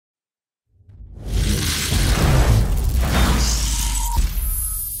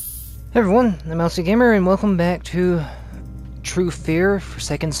Hey everyone, I'm Mousy Gamer, and welcome back to True Fear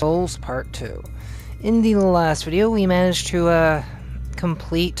Forsaken Souls Part 2. In the last video, we managed to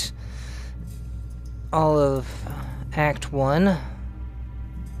complete all of Act 1.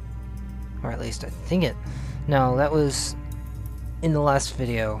 Or at least I think it... No, that was in the last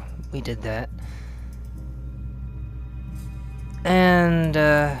video we did that. And,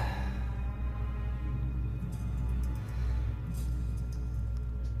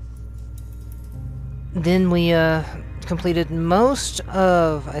 then we, completed most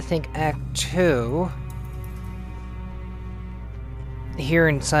of, I think, Act 2 here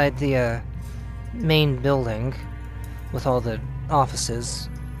inside the, main building with all the offices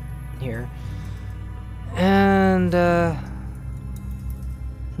here. And,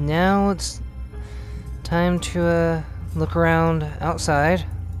 now it's time to, look around outside.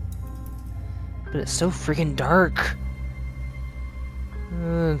 But it's so freaking dark.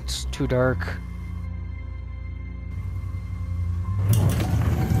 It's too dark.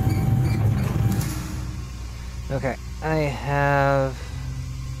 Okay, I have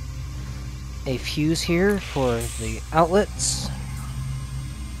a fuse here for the outlets.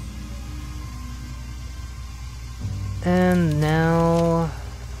 And now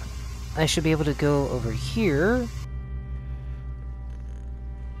I should be able to go over here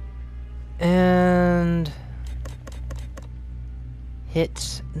and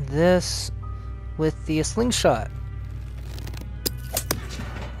hit this with the slingshot.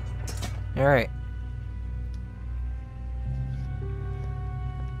 Alright.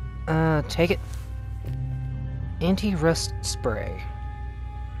 Take it. Anti-rust spray.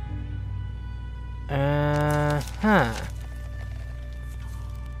 Well,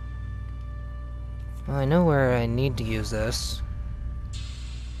 I know where I need to use this.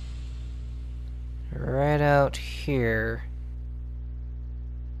 Right out here.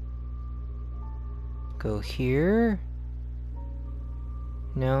 Go here.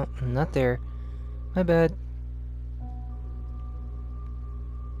 No, not there. My bad.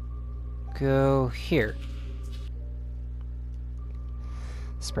 Go here.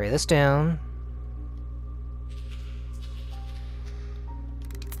 Spray this down.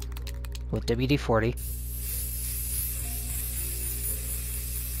 With WD-40.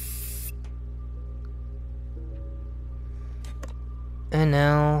 And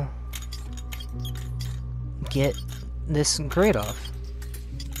now get this grate off.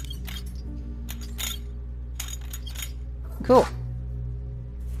 Cool.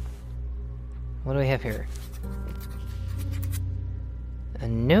 What do we have here? A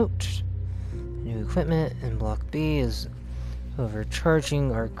note. New equipment in Block B is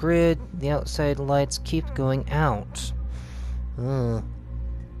overcharging our grid. The outside lights keep going out.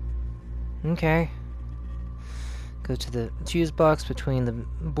 Okay. Go to the fuse box between the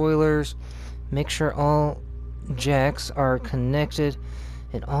boilers. Make sure all jacks are connected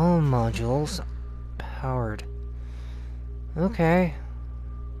and all modules powered. Okay.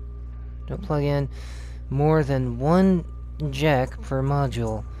 Don't plug in more than one jack per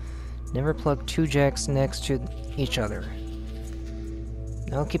module. Never plug two jacks next to each other.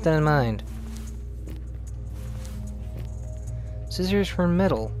 I'll keep that in mind. Scissors for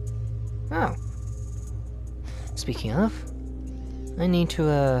metal. Oh. Speaking of, I need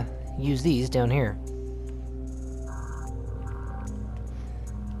to use these down here.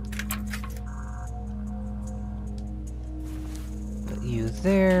 Put you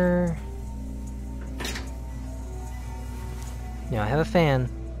there. Now I have a fan.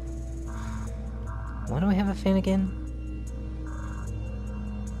 Why do I have a fan again?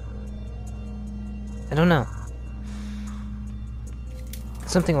 I don't know.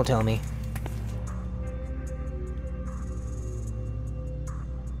 Something will tell me.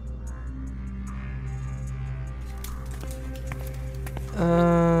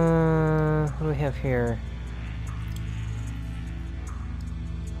 What do we have here?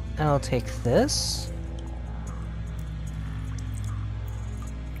 I'll take this.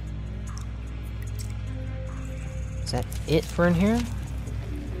 Is that it for in here?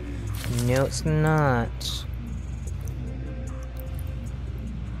 No, it's not.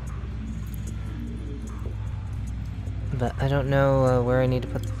 But I don't know where I need to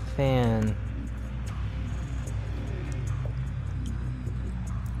put the fan.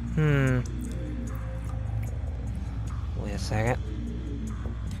 Wait a second.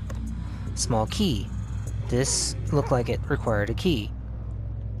 Small key. This looked like it required a key.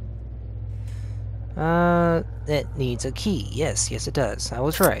 It needs a key. Yes, it does. I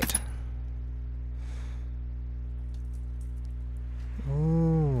was right.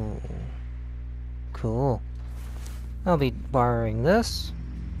 Ooh. Cool. I'll be borrowing this.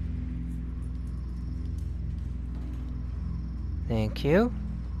 Thank you.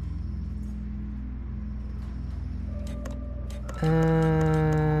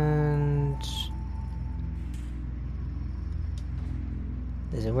 And...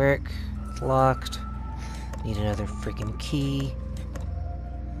 does it work? It's locked. Need another freaking key.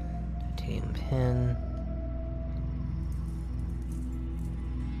 Titanium pin.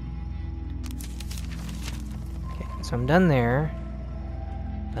 Okay, so I'm done there.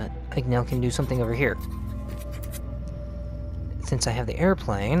 But I now can do something over here. Since I have the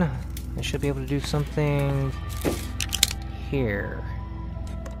airplane, I should be able to do something here.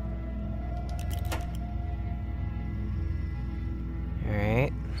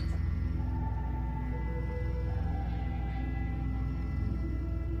 Alright.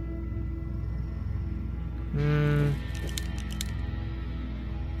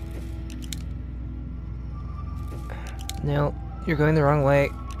 No, you're going the wrong way.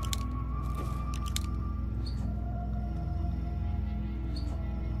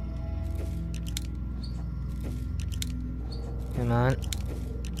 Come on.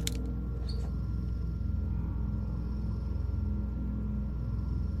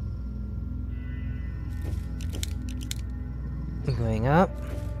 Going up.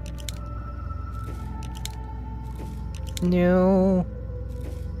 No.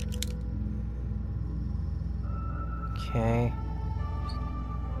 Okay.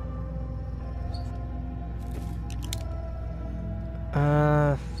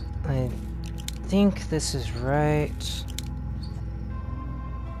 I think this is right.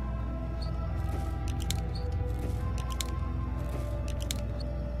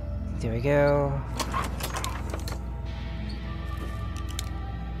 There we go.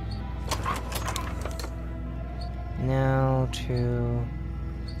 Now to...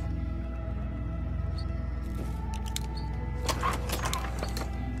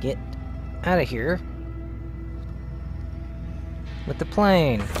 get out of here with the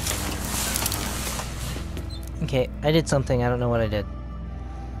plane. Okay, I did something. I don't know what I did.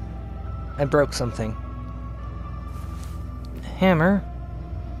 I broke something. A hammer?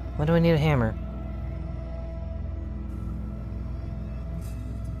 Why do I need a hammer?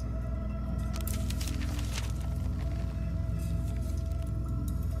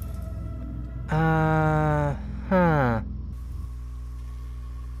 Huh.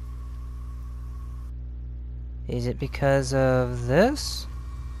 Is it because of this?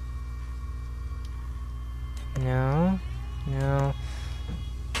 No. No.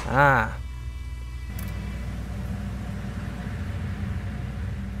 Ah.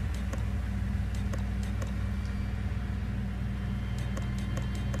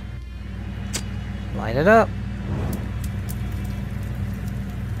 Light it up.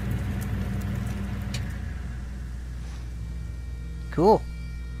 Cool.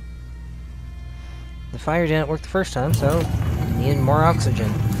 The fire didn't work the first time, so needed more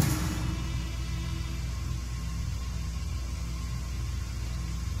oxygen.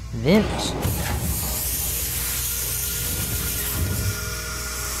 Vent.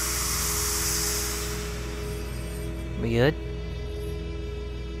 We good?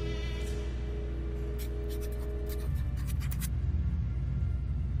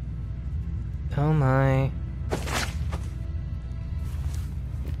 Oh my.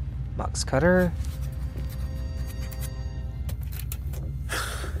 Box cutter.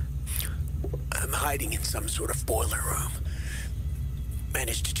 I'm hiding in some sort of boiler room.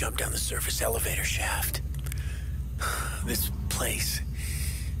 Managed to jump down the surface elevator shaft. This place...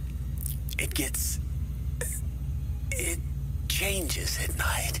 it changes at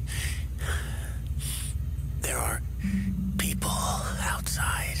night. There are people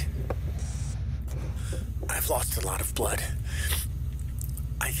outside. I've lost a lot of blood.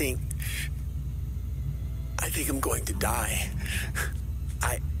 I think I'm going to die.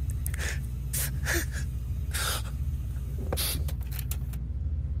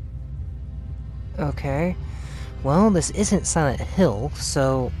 Okay. Well, this isn't Silent Hill,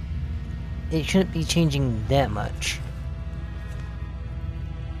 so it shouldn't be changing that much.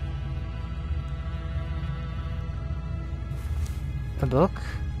 A book?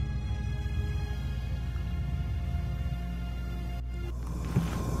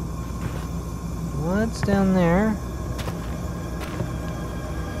 What's down there?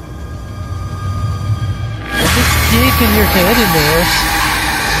 There's a stick in your head in there.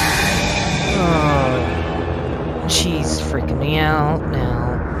 Oh, she's freaking me out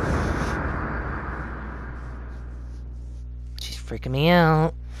now. She's freaking me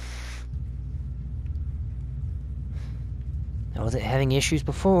out. I wasn't having issues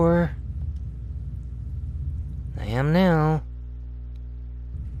before. I am now.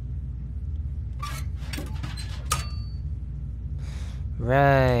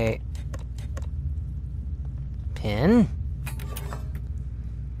 Right. Pin.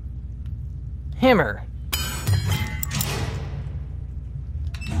 Hammer.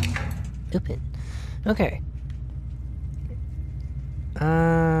 Open. Okay.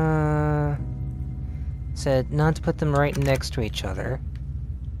 Said not to put them right next to each other.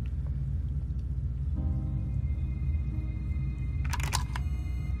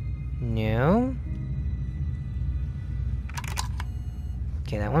 No.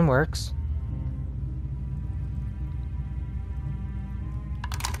 Okay, that one works.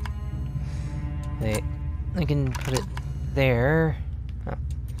 Wait, I can put it there. Oh,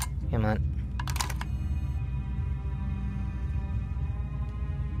 come on.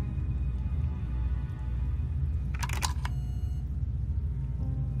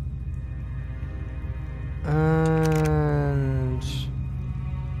 And...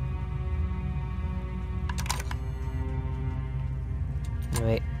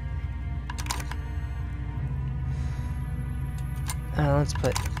 wait. Let's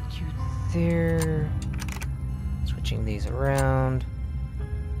put you there. Switching these around.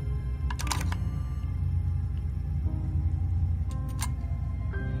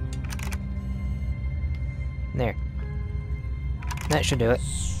 There. That should do it.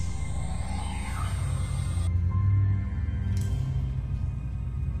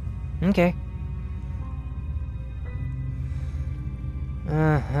 Okay.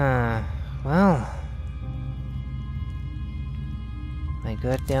 Uh-huh. Well... am I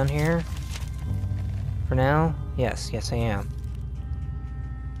good down here? For now? Yes, I am.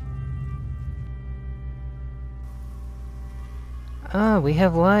 Ah, we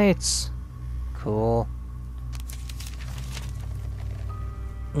have lights! Cool.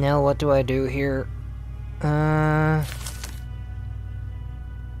 Now what do I do here? Well,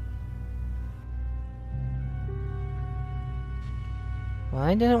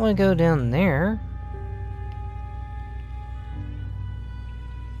 I didn't want to go down there.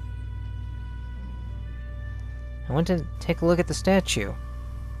 I want to take a look at the statue.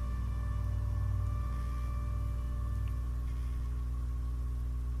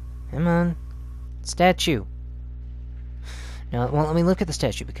 Come on. Statue. Now, it won't let me look at the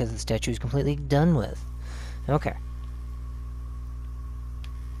statue because the statue is completely done with. Okay.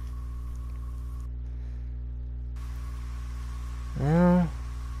 Well,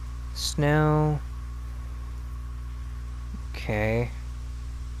 snow. Okay.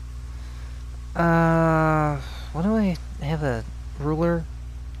 What do I have, a ruler?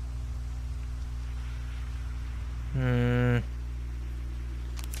 I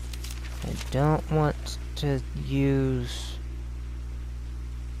don't want to use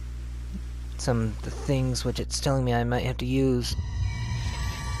some of the things which it's telling me I might have to use.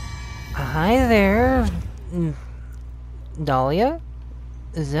 Hi there, Dahlia?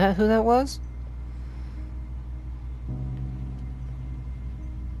 Is that who that was?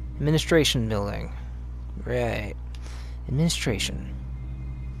 Administration building. Right. Administration.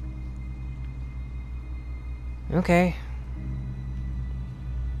 Okay.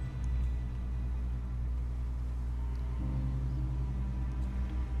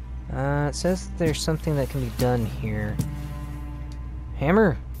 It says there's something that can be done here.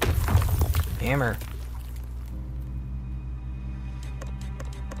 Hammer! Hammer.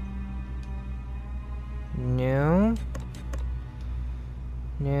 No.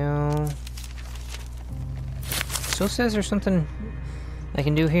 No. Still says there's something I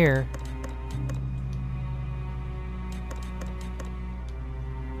can do here.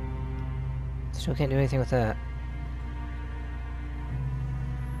 Still can't do anything with that.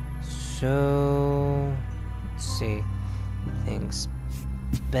 So... let's see. Anything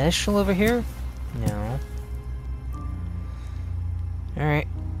special over here? No. Alright.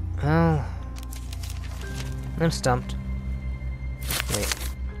 Well... I'm stumped. Wait.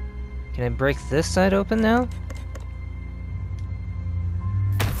 Can I break this side open now?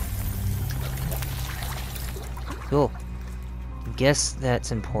 Cool. Guess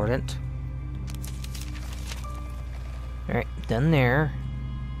that's important. Alright, done there.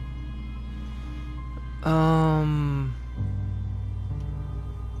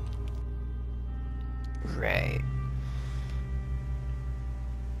 Right.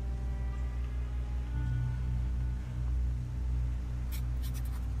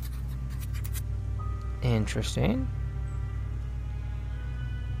 Interesting.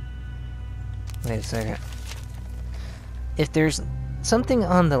 Wait a second. If there's something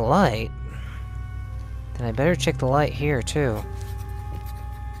on the light, then I better check the light here too.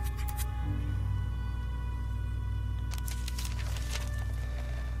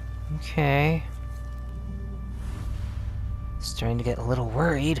 Okay. Let's starting to get a little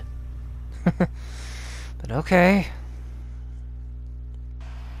worried. But okay.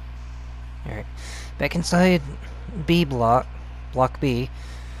 Alright. Back inside B block. Block B.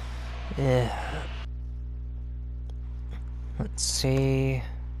 Let's see.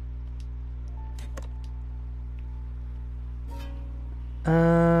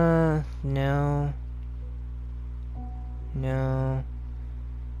 No. No.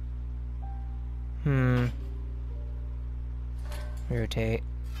 Rotate.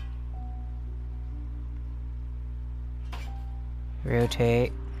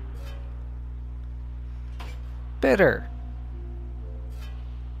 Rotate. Better.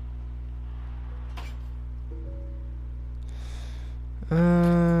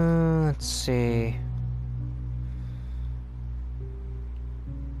 Let's see.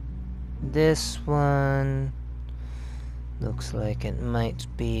 This one looks like it might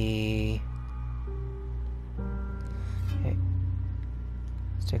be... Okay.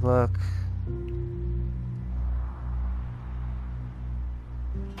 Let's take a look.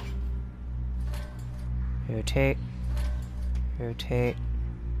 Rotate. Rotate.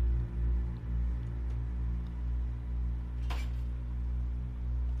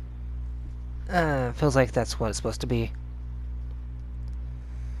 Feels like that's what it's supposed to be.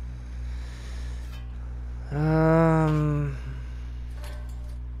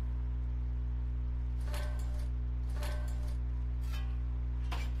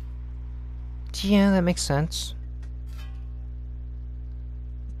 Yeah, that makes sense.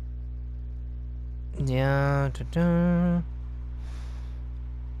 Yeah,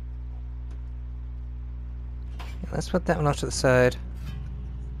 let's put that one off to the side.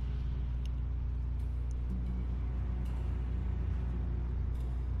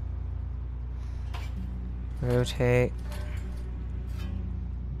 Rotate.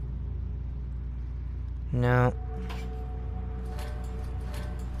 No.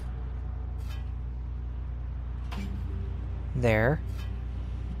 There.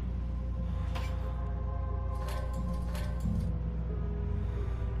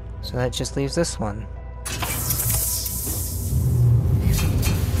 So that just leaves this one.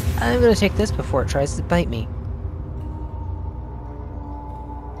 I'm gonna take this before it tries to bite me.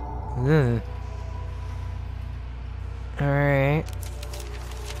 Alright.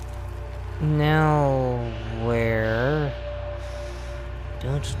 Now where?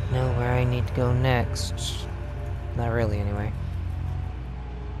 Don't know where I need to go next. Not really, anyway.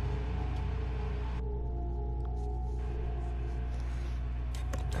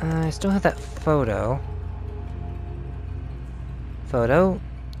 I still have that photo. Photo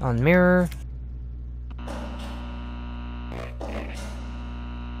on mirror.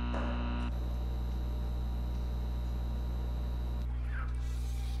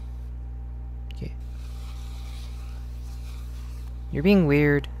 Okay. You're being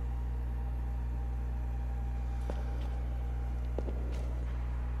weird.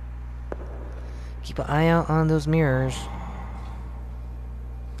 Keep an eye out on those mirrors.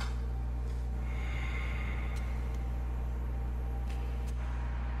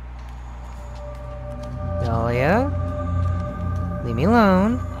 Dahlia? Leave me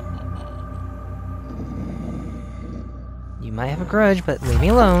alone. You might have a grudge, but leave me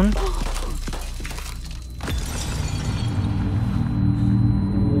alone.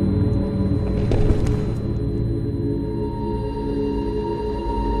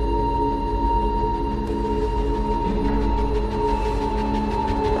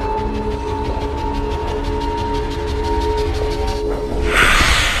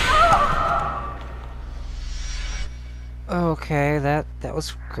 Okay, that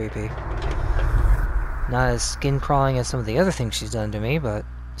was creepy. Not as skin-crawling as some of the other things she's done to me, but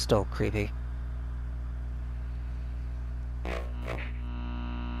still creepy.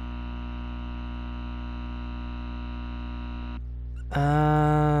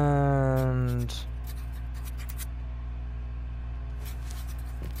 And...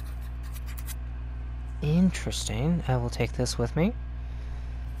 interesting. I will take this with me.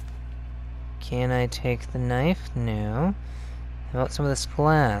 Can I take the knife? No. How about some of this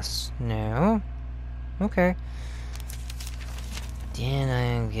glass? No. Okay. Then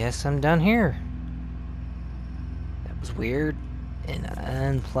I guess I'm done here. That was weird and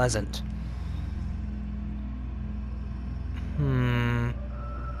unpleasant.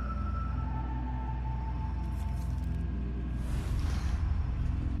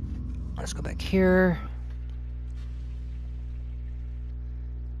 Let's go back here.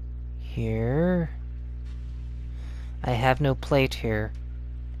 Here. I have no plate here.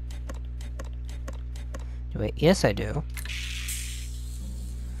 Wait, yes I do.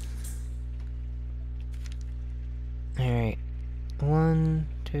 Alright. 1,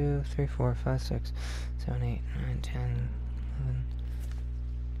 2, 3, 4, 5, 6, 7, 8, 9, 10, 11.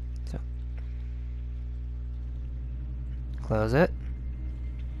 So, close it.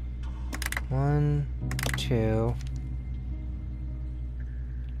 1, 2,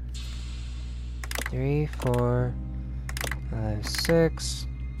 3, 4, 5, 6.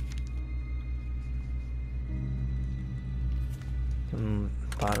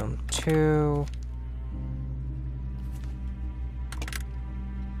 Bottom 2.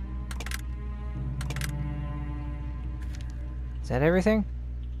 Is that everything?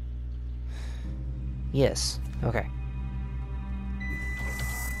 Yes. Okay.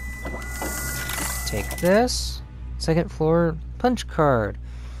 Take this. Second floor punch card.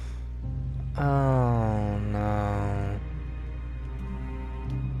 Oh no.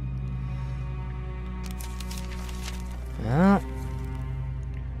 Well,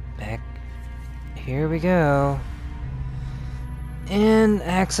 back. Here we go. And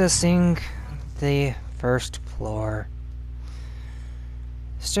accessing the first floor.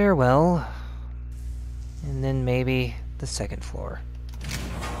 Stairwell. And then maybe the second floor.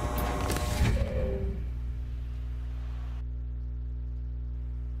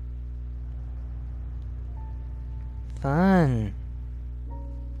 Fun.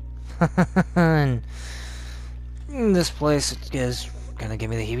 Fun. This place is gonna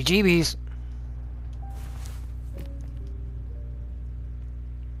give me the heebie-jeebies.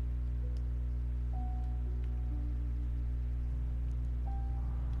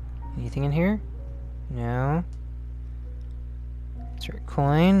 Anything in here? No. Insert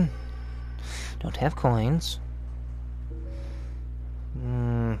coin. Don't have coins.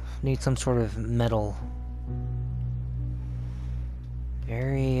 Need some sort of metal.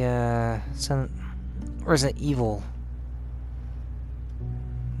 Very, or is it evil?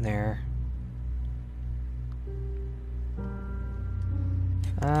 There.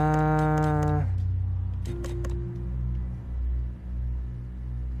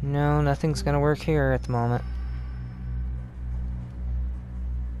 No, nothing's gonna work here at the moment.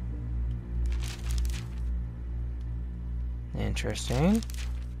 Interesting.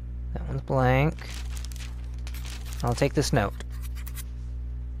 That one's blank. I'll take this note.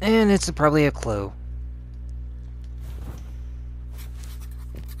 And it's probably a clue.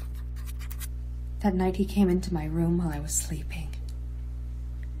 That night he came into my room while I was sleeping.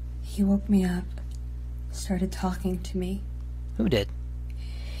 He woke me up, started talking to me. Who did?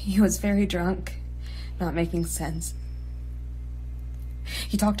 He was very drunk, not making sense.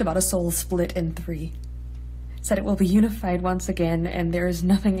 He talked about a soul split in 3. Said it will be unified once again, and there is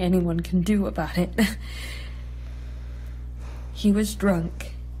nothing anyone can do about it. He was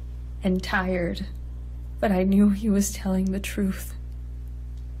drunk and tired, but I knew he was telling the truth.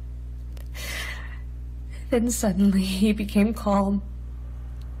 Then suddenly he became calm,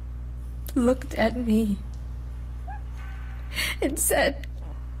 looked at me, and said...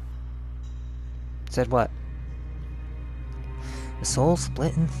 Said what? The soul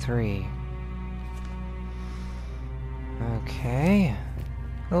split in 3. Okay.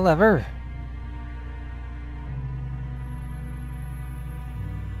 The lever.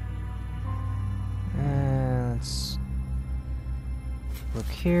 Let's look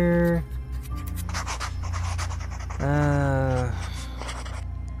here.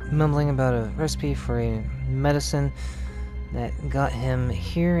 Mumbling about a recipe for a medicine that got him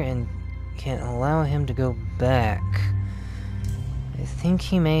here and can't allow him to go back. I think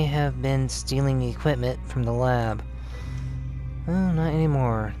he may have been stealing equipment from the lab. Oh, not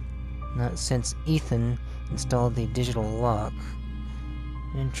anymore. Not since Ethan installed the digital lock.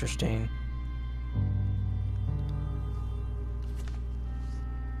 Interesting.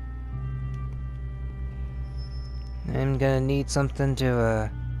 I'm gonna need something to,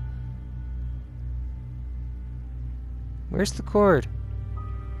 Where's the cord?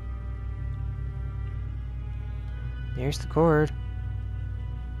 There's the cord.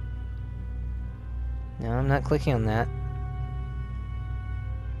 No, I'm not clicking on that.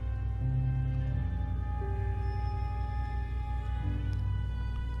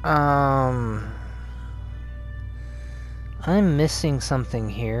 I'm missing something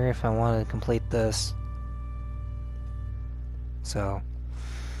here if I want to complete this. So,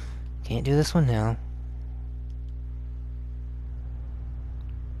 can't do this one now.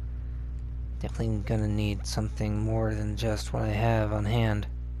 Definitely gonna need something more than just what I have on hand.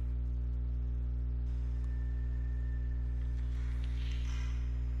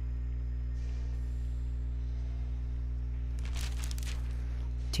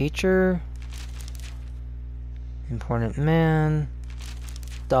 Teacher, important man,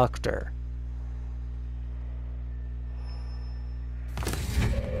 doctor.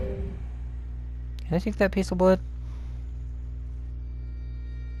 Can I take that piece of blood?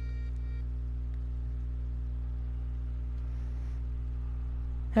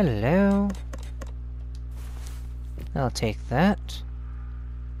 Hello. I'll take that.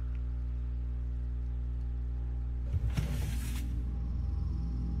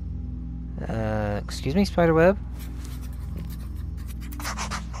 Excuse me, spiderweb?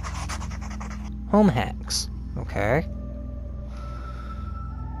 Home hacks. Okay.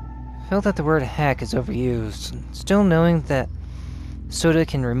 Felt that the word hack is overused. Still, knowing that soda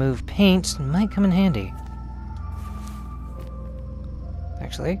can remove paint might come in handy.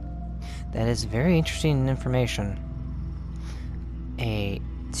 Actually, that is very interesting information. A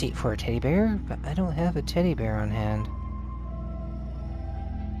seat for a teddy bear? But I don't have a teddy bear on hand.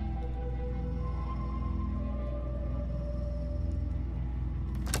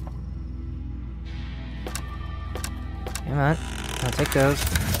 Come on, I'll take those.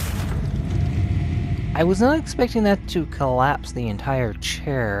 I was not expecting that to collapse the entire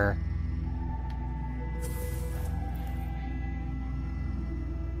chair.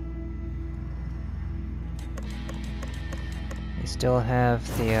 We still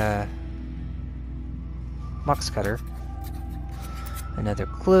have the box cutter. Another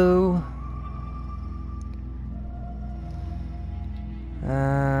clue.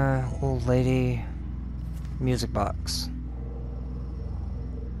 Old lady. Music box.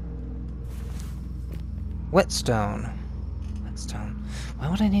 Whetstone. Whetstone. Why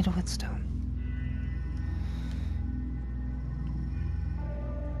would I need a whetstone?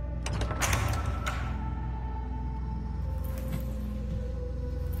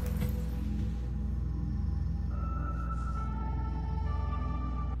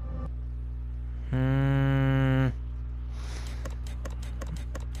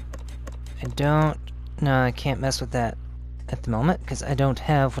 No, I can't mess with that at the moment, because I don't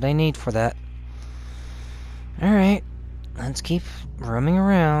have what I need for that. Alright, let's keep roaming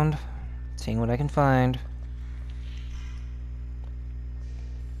around, seeing what I can find.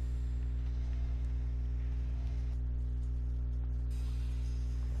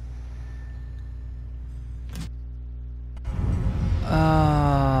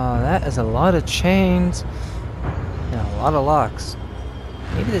 Oh, that is a lot of chains and a lot of locks.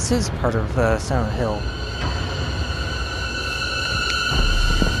 Maybe this is part of Silent Hill.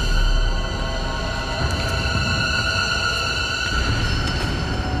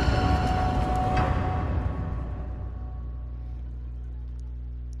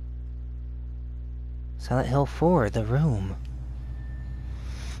 Silent Hill 4, The Room.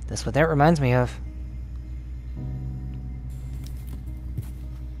 That's what that reminds me of.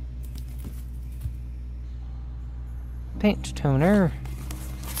 Paint toner.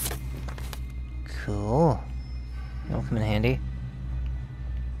 Cool. That'll come in handy.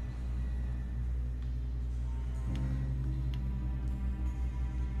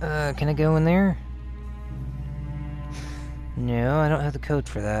 Can I go in there? No, I don't have the code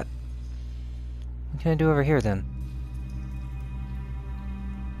for that. What can I do over here, then?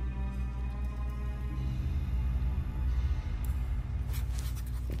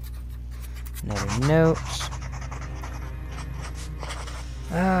 Another note.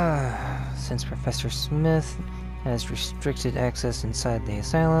 Since Professor Smith has restricted access inside the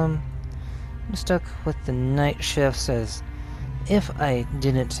asylum, I'm stuck with the night shifts, as if I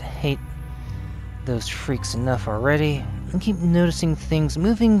didn't hate those freaks enough already. I keep noticing things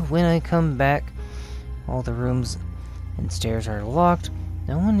moving when I come back. All the rooms and stairs are locked.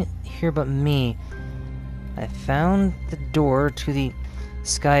 No one here but me. I found the door to the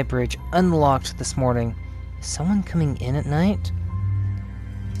sky bridge unlocked this morning. Is someone coming in at night?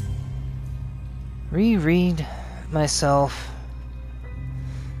 Reread myself.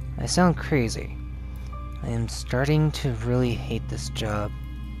 I sound crazy. I am starting to really hate this job.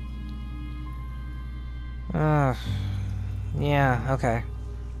 Yeah, okay.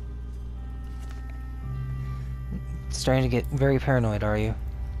 Starting to get very paranoid, are you?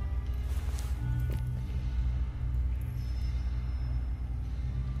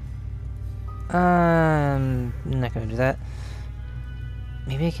 I'm not gonna do that.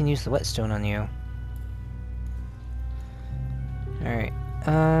 Maybe I can use the whetstone on you. Alright,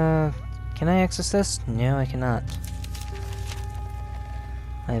 can I access this? No, I cannot.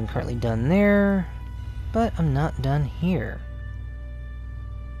 I am currently done there, but I'm not done here.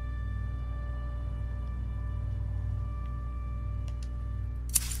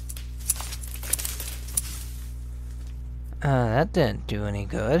 That didn't do any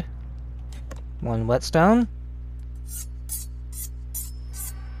good. One whetstone.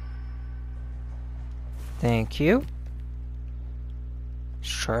 Thank you.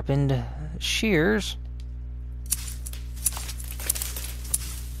 sharpened shears.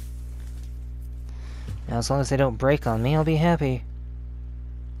 Now, as long as they don't break on me, I'll be happy.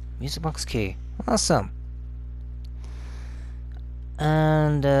 Music box key. Awesome.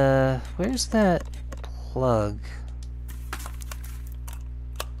 And, where's that plug?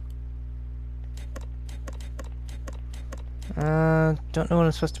 Don't know what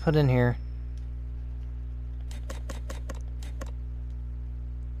I'm supposed to put in here.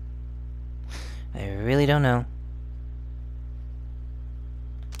 I really don't know.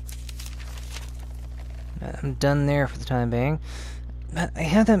 I'm done there for the time being. But I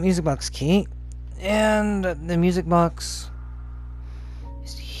have that music box key, and the music box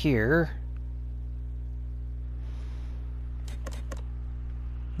is here.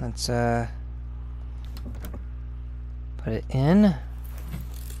 Let's put it in.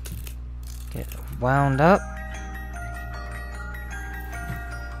 Get wound up.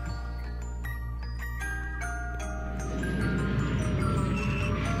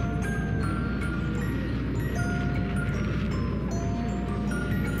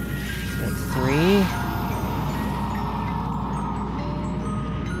 Three.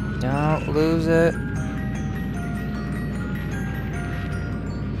 Don't lose it.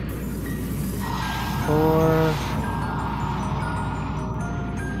 Four.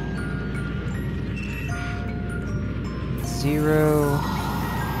 Zero.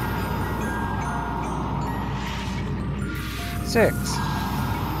 Six.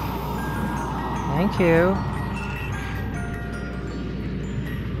 Thank you.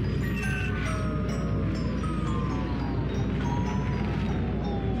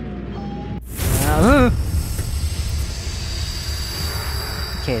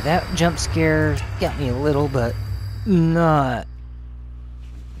 Okay, that jump scare got me a little, but not.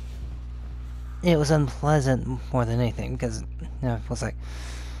 It was unpleasant more than anything, because I was like,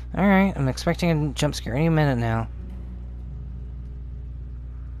 alright, I'm expecting a jump scare any minute now.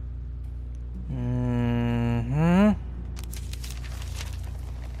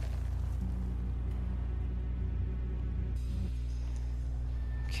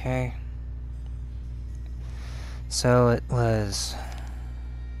 Okay. So it was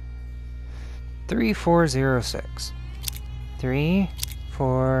 3406. 3,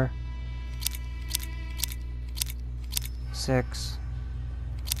 4, 6.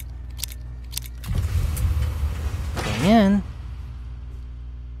 Going in.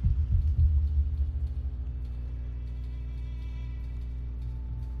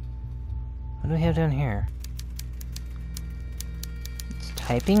 What do we have down here? It's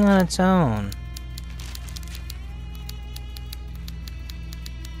typing on its own.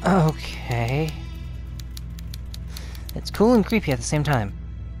 Okay. It's cool and creepy at the same time.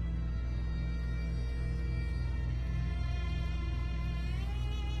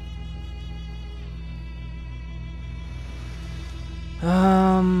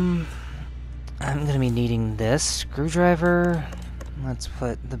 I'm gonna be needing this screwdriver. Let's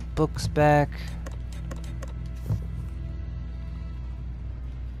put the books back.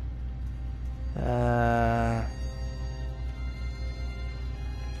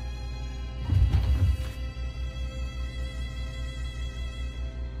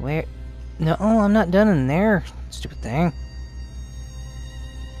 Where? No, I'm not done in there, stupid thing.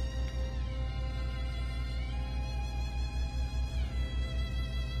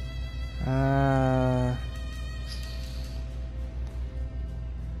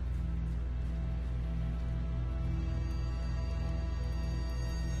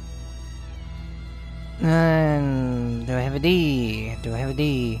 Do I have a D? Do I have a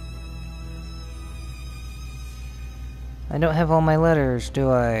D? I don't have all my letters, do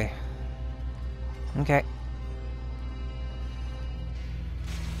I? Okay.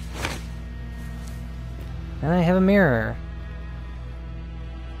 And I have a mirror.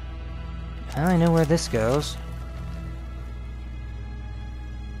 Now I know where this goes.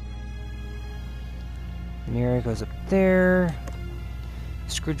 The mirror goes up there.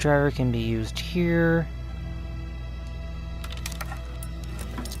 Screwdriver can be used here.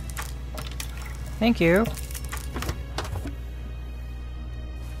 Thank you.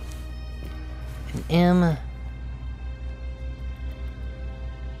 An M.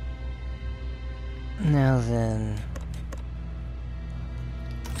 Now then.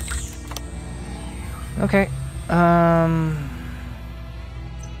 Okay.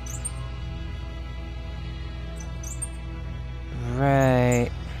 Right.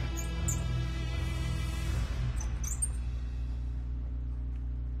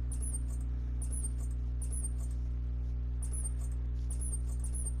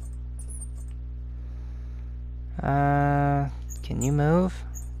 Can you move?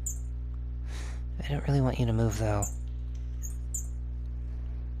 don't really want you to move, though.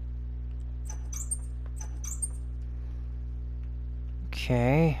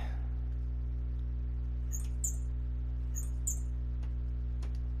 Okay.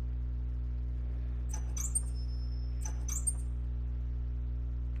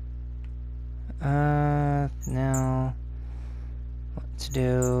 Now, what to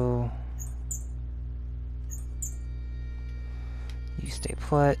do? You stay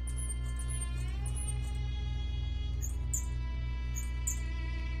put.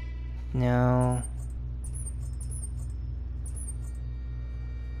 No.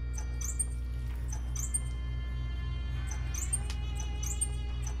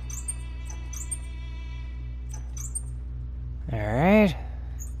 Alright.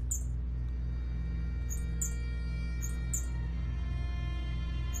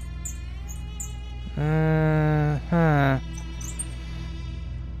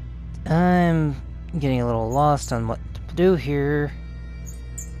 I'm getting a little lost on what to do here.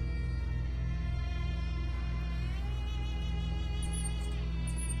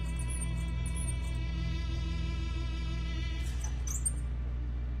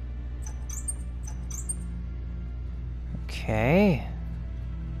 Okay.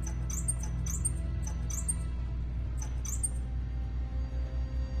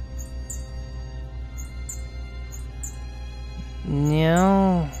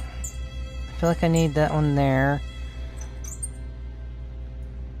 No. I feel like I need that one there.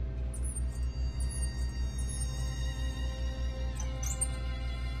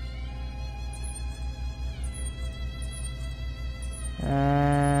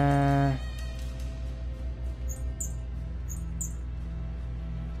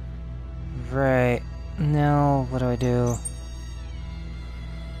 Right. Now, what do I do?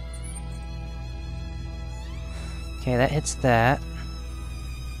 Okay, that hits that.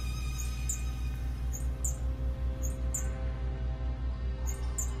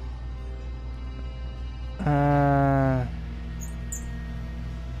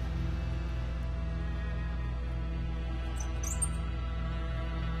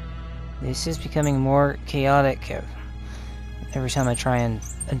 This is becoming more chaotic every time I try and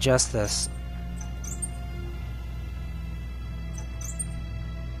adjust this.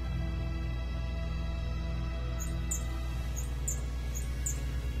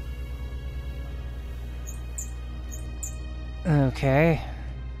 Okay.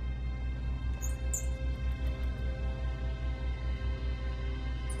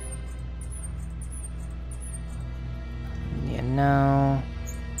 Yeah, no.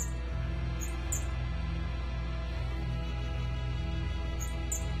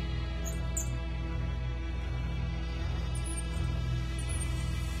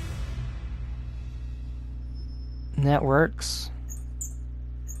 That works.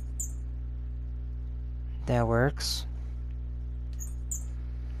 That works.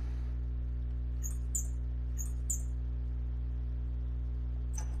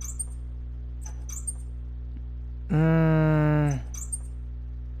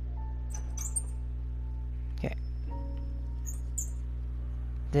 Okay.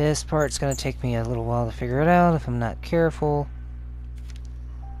 This part's gonna take me a little while to figure it out if I'm not careful.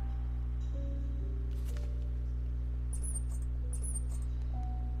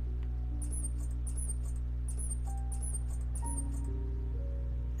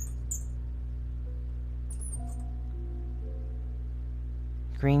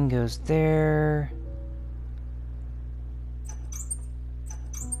 Green goes there.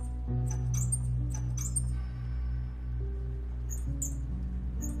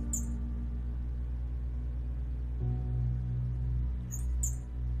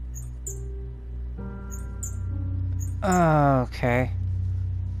 Okay.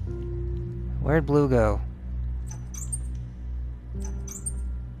 Where'd blue go?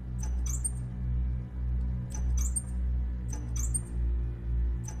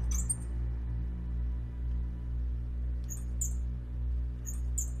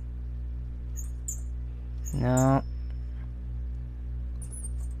 No.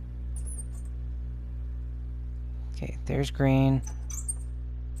 Okay, there's green.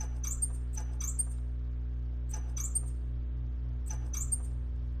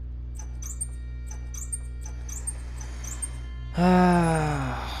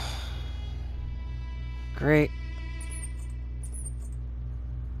 Great.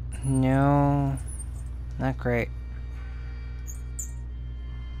 No, not great.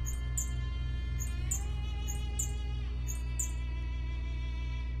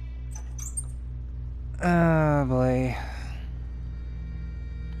 Oh boy.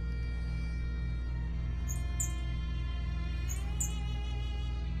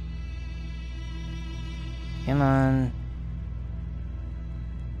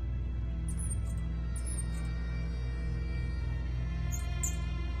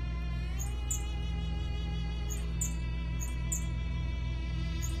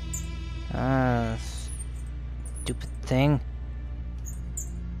 Stupid thing.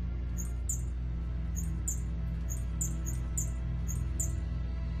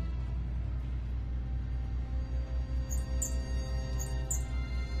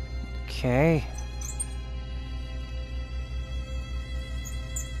 Okay.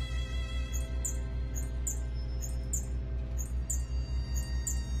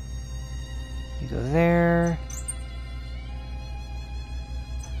 You go there.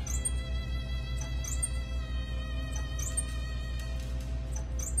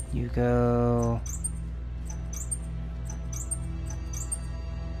 You go...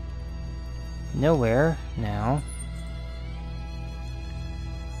 nowhere now.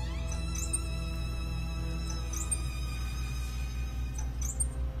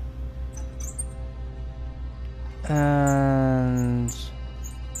 And...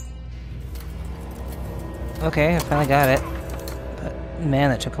 okay, I finally got it. But man,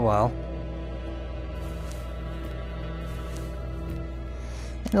 that took a while.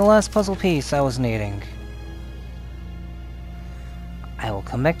 And the last puzzle piece I was needing. I will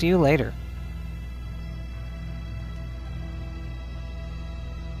come back to you later.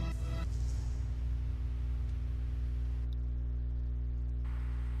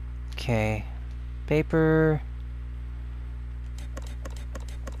 Okay. Paper.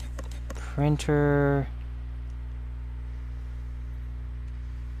 Printer.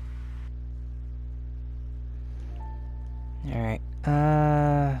 Alright,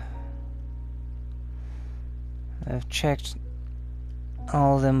 I've checked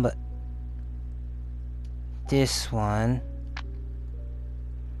all of them, but this one.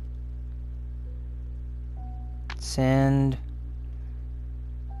 Send.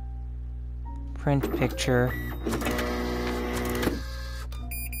 Print picture.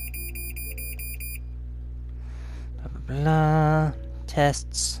 Blah, blah, blah.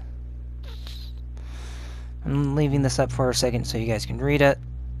 Tests. I'm leaving this up for a second so you guys can read it.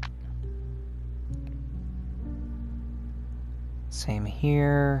 Same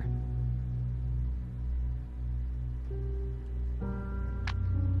here.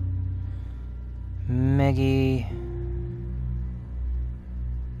 Meggie.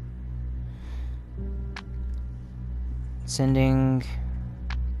 Sending.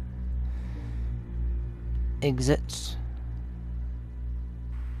 Exit.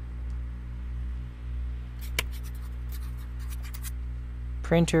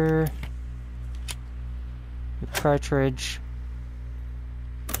 Printer. Cartridge.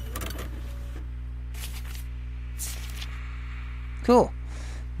 Cool.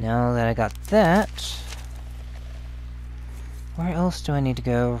 Now that I got that, where else do I need to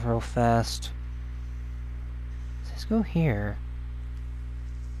go real fast? Let's go here.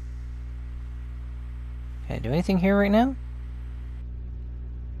 Can I do anything here right now?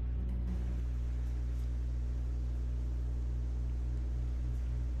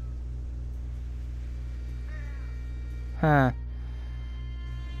 Huh.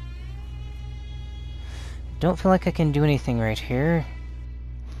 Don't feel like I can do anything right here.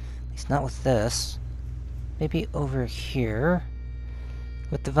 At least not with this. Maybe over here.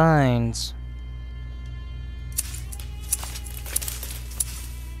 With the vines.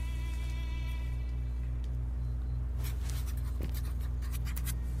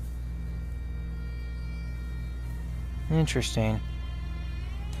 Interesting.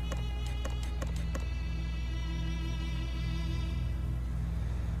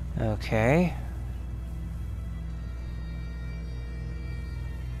 Okay.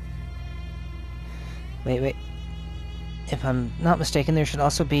 Wait. If I'm not mistaken, there should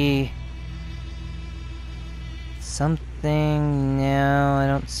also be something. No, I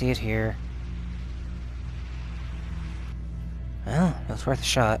don't see it here. Well, it was worth a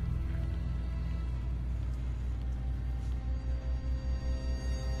shot.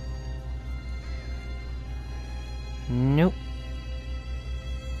 Nope.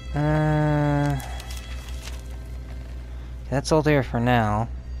 That's all there for now.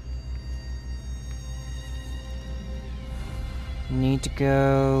 Need to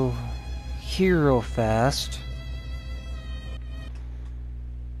go here real fast.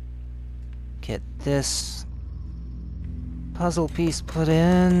 Get this puzzle piece put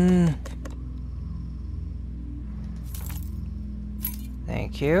in.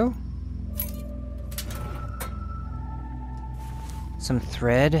 Thank you. Some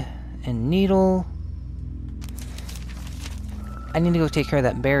thread and needle. I need to go take care of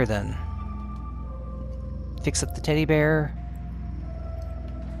that bear then. Fix up the teddy bear.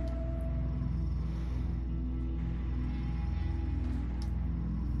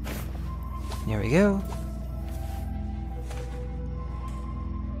 There we go.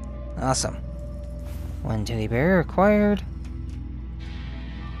 Awesome. One teddy bear acquired.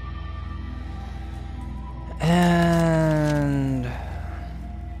 And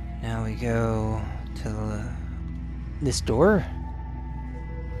now we go to this door.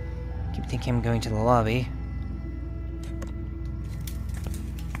 Keep thinking I'm going to the lobby.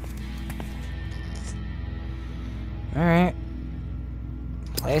 Alright.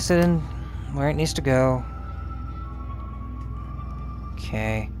 Place it in where it needs to go.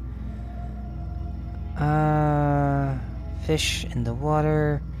 Okay. Fish in the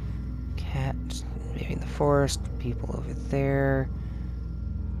water. Cat maybe in the forest. People over there.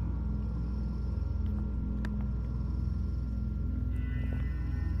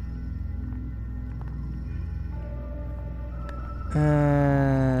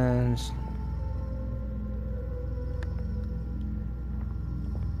 And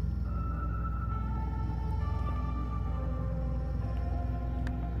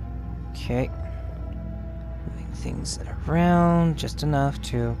okay, moving things around just enough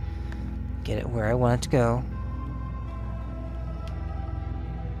to get it where I want it to go.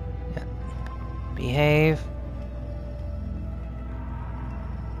 Yeah. Behave.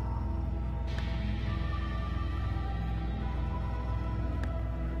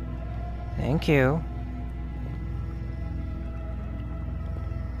 Thank you.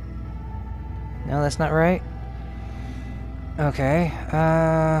 No, that's not right. Okay,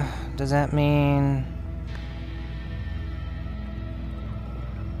 does that mean...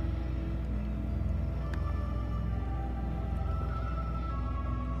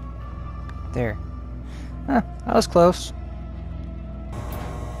 There. Huh, that was close.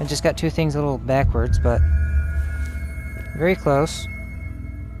 I just got two things a little backwards, but... very close.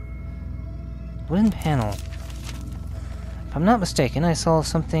 Wooden panel. If I'm not mistaken, I saw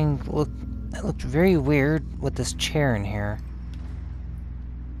something that looked very weird with this chair in here.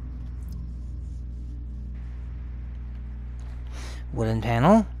 Wooden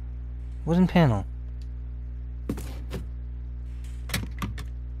panel? Wooden panel.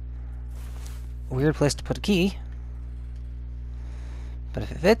 Weird place to put a key. But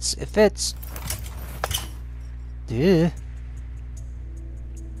if it fits, it fits. Duh.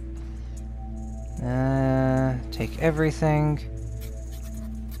 Take everything.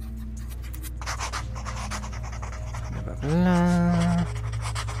 Blah, blah, blah.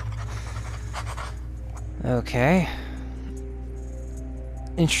 Okay.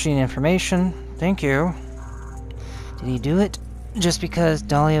 Interesting information. Thank you. Did he do it just because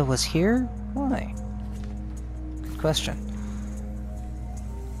Dahlia was here? Why? Good question.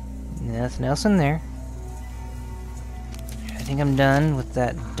 Nothing else in there. I think I'm done with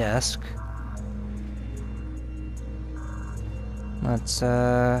that desk. Let's,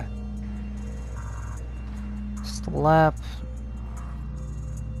 slap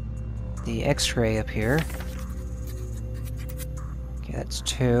the X-ray up here. Okay, that's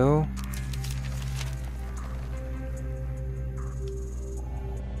 2.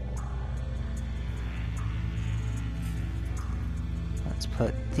 Let's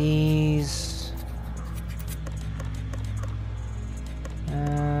put these...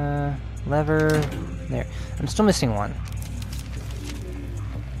 lever... there. I'm still missing one.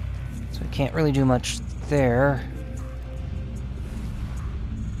 Can't really do much there.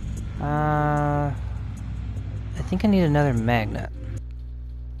 I think I need another magnet.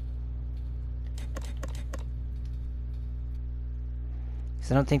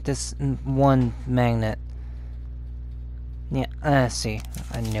 Because I don't think this one magnet... Yeah, see.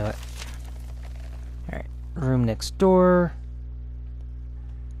 I knew it. Alright, room next door.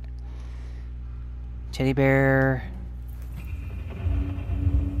 Teddy bear...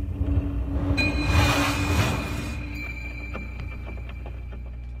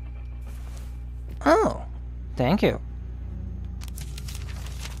 Oh, thank you.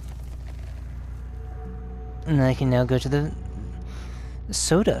 And I can now go to the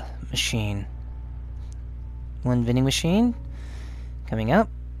soda machine. One vending machine coming up.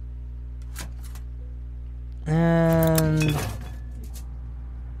 And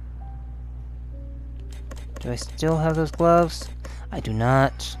do I still have those gloves? I do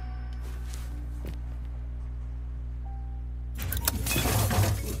not.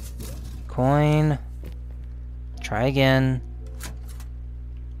 Coin. Try again.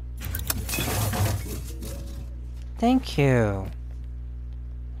 Thank you.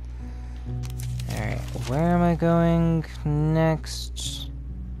 Alright, where am I going next?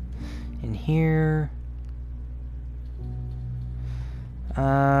 In here.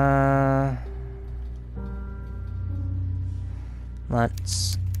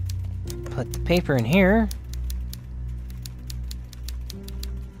 Let's put the paper in here.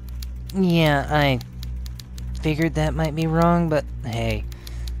 Yeah, I figured that might be wrong, but hey,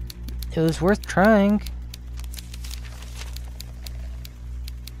 it was worth trying.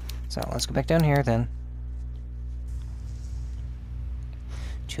 So let's go back down here then.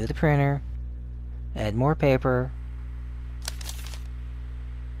 To the printer. Add more paper.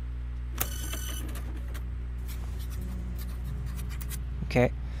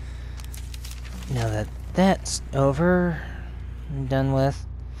 Okay. Now that that's over and done with,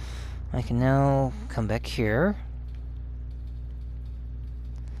 I can now come back here.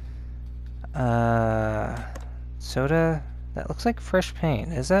 Soda? That looks like fresh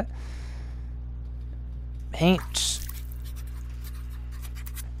paint. Is that? Paint.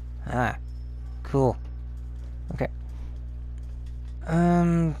 Ah. Cool. Okay.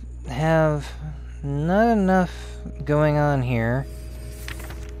 Have not enough going on here.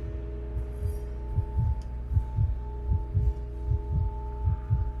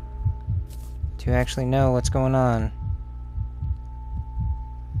 To actually know what's going on.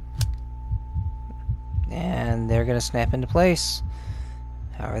 And they're gonna snap into place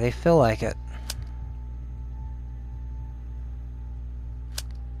however they feel like it.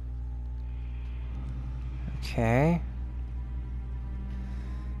 Okay.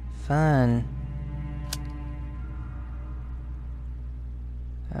 Fun.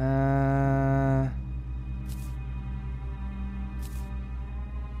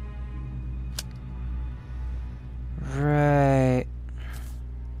 Right.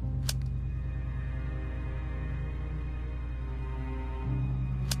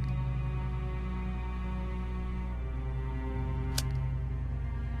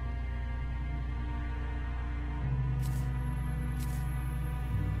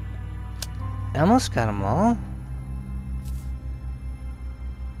 I almost got them all.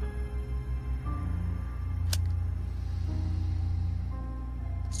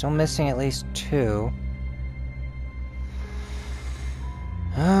 Still missing at least 2.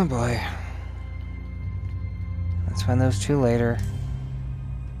 Oh boy. Let's find those 2 later.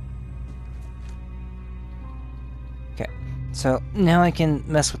 Okay, so now I can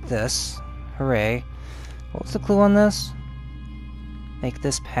mess with this. Hooray. What's the clue on this? Make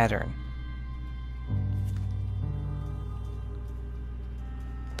this pattern.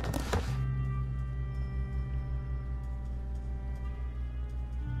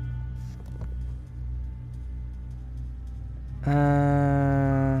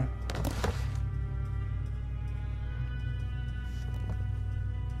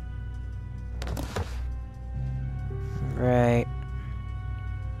 Right.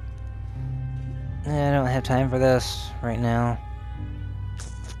 I don't have time for this right now.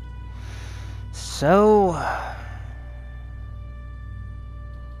 So...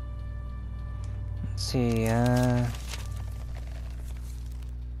 let's see,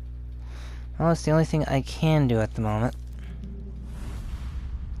 well, it's the only thing I can do at the moment.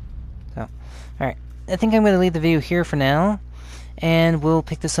 So, alright. I think I'm going to leave the video here for now. And we'll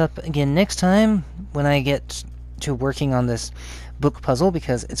pick this up again next time when I get to working on this book puzzle,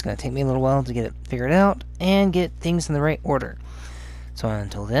 because it's going to take me a little while to get it figured out and get things in the right order. So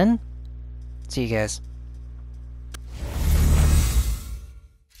until then, see you guys.